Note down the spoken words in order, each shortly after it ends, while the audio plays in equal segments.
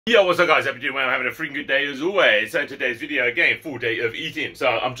Yo, what's up guys, hope you're doing well, I'm having a freaking good day as always. So today's video, again, full day of eating. So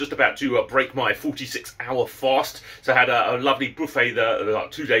I'm just about to break my 46-hour fast. So I had a lovely buffet like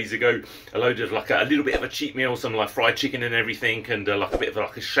 2 days ago. I loaded like a little bit of a cheat meal, some like fried chicken and everything, and like a bit of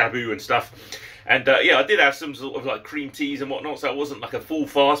like a shabu and stuff. And yeah, I did have some sort of like cream teas and whatnot, so it wasn't like a full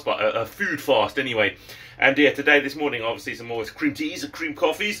fast, but a food fast anyway. And yeah, this morning, obviously some more cream teas and cream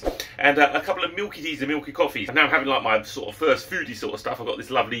coffees, and a couple of milky teas and milky coffees. And now I'm having like my sort of first foodie sort of stuff. I've got this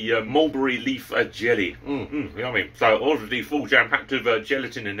lovely mulberry leaf jelly. Yummy. So already full jam-packed of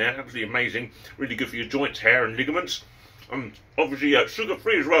gelatin in there, absolutely amazing. Really good for your joints, hair and ligaments. Obviously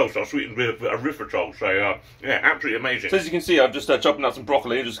sugar-free as well, so sweetened with erythritol, so yeah, absolutely amazing. So as you can see, I'm just chopping up some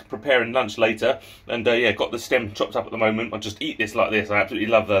broccoli, just preparing lunch later, and yeah, got the stem chopped up at the moment. I just eat this like this. I absolutely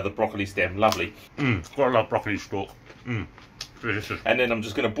love the broccoli stem, lovely. Quite love broccoli stalk. Delicious. And then I'm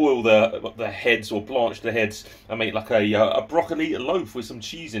just going to boil the heads, or blanch the heads, and make like a broccoli loaf with some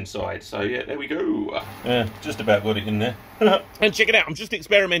cheese inside. So yeah, there we go. Just about got it in there. And check it out, I'm just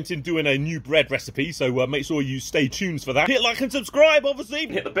experimenting doing a new bread recipe, so make sure you stay tuned for that. Hit like and subscribe, obviously.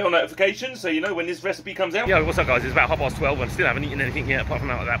 Hit the bell notification so you know when this recipe comes out. Yeah, what's up guys, it's about 12:30 and still haven't eaten anything yet apart from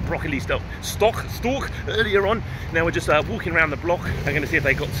that broccoli stalk earlier on. Now we're just walking around the block. I'm going to see if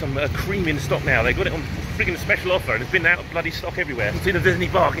they got some cream in stock now. They got it on freaking special offer and it's been out of bloody stock everywhere. See if there's any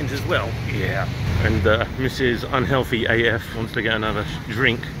bargains as well. Yeah. And Mrs. Unhealthy AF wants to get another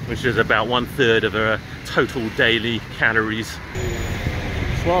drink, which is about 1/3 of her total daily calories.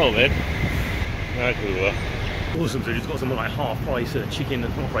 Swallow it. That could work. Awesome, so she's got some like half price chicken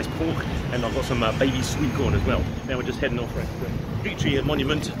and half price pork, and I've got some baby sweet corn as well. Now we're just heading off for the Victory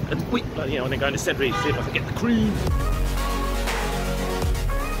Monument, and wait, bloody hell, and then going to Sedbury to see if I can get the cream.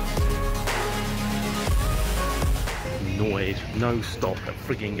 Annoyed, no stop at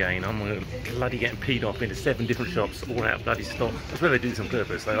frigging gain. I'm bloody getting peed off into 7 different shops, all out of bloody stock. That's where they do this on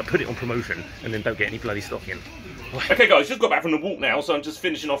purpose. They like, put it on promotion and then don't get any bloody stock in. Okay guys, just got back from the walk now, so I'm just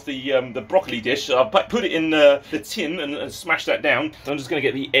finishing off the broccoli dish. I'll put it in the tin and smash that down. So I'm just going to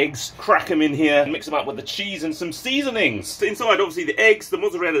get the eggs, crack them in here, and mix them up with the cheese and some seasonings. So inside, obviously, the eggs, the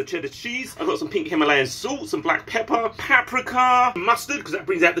mozzarella cheddar cheese. I've got some pink Himalayan salt, some black pepper, paprika, mustard, because that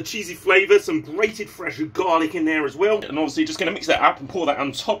brings out the cheesy flavour, some grated fresh garlic in there as well. And obviously, just going to mix that up and pour that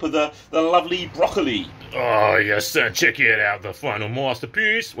on top of the lovely broccoli. Oh yes, check it out, the final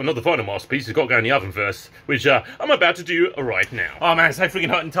masterpiece. Well, not the final masterpiece, it's got to go in the oven first, which I'm about to do right now. Oh man, it's so freaking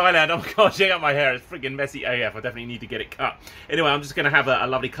hot in Thailand. Oh my god, check out my hair, it's freaking messy AF. I definitely need to get it cut. Anyway, I'm just going to have a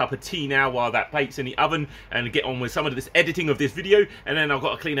lovely cup of tea now while that bakes in the oven, and get on with some of this editing of this video, and then I've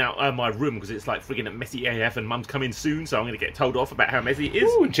got to clean out my room because it's like freaking messy AF, and mum's coming soon, so I'm going to get told off about how messy it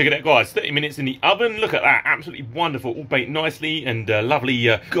is. Ooh, and check it out guys, 30 minutes in the oven. Look at that, absolutely wonderful, all baked nicely, and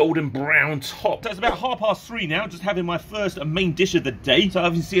lovely golden brown top. So it's about 3:30 now, just having my first main dish of the day. So as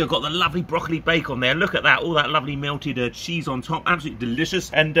you can see, I've got the lovely broccoli bake on there. Look at that, all that lovely melted cheese on top, absolutely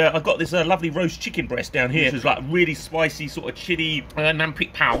delicious. And I've got this lovely roast chicken breast down here, which is like really spicy sort of chili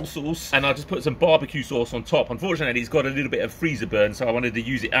nampik pao sauce, and I just put some barbecue sauce on top. Unfortunately, it's got a little bit of freezer burn, so I wanted to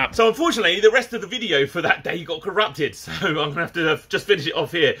use it up. So unfortunately, the rest of the video for that day got corrupted, so I'm gonna have to just finish it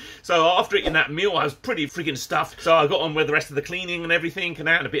off here. So after eating that meal, I was pretty freaking stuffed, so I got on with the rest of the cleaning and everything, and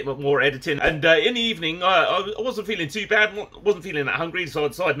that, and a bit more editing. And in the evening, I wasn't feeling too bad, wasn't feeling that hungry, so I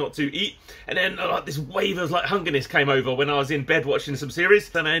decided not to eat. And then like this wave of like hungerness came over when I was in bed watching some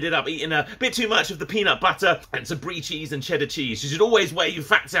series, and I ended up eating a bit too much of the peanut butter and some brie cheese and cheddar cheese. You should always weigh your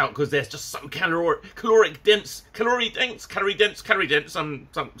fats out because they're just so calorie dense, some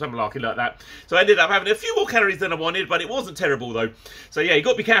malarkey like that. So I ended up having a few more calories than I wanted, but it wasn't terrible though. So yeah, you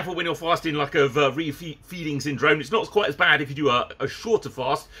got to be careful when you're fasting, like of refeeding syndrome. It's not quite as bad if you do a shorter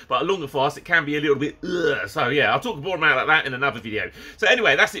fast, but a longer fast it can be a little bit so yeah, I'll talk more about that in another video. So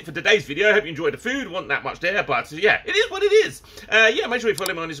anyway, that's it for today's video. I hope you enjoyed the food. Wasn't that much there, but yeah, it is what it is. Yeah, make sure you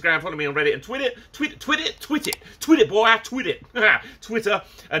follow me on Instagram, follow me on Reddit and Twitter, boy, Twitter,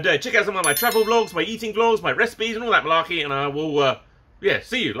 and check out some of my travel vlogs, my eating vlogs, my recipes, and all that malarkey, and I will, yeah,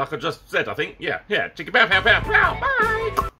 see you, like I just said, I think. Yeah, check it out, bye!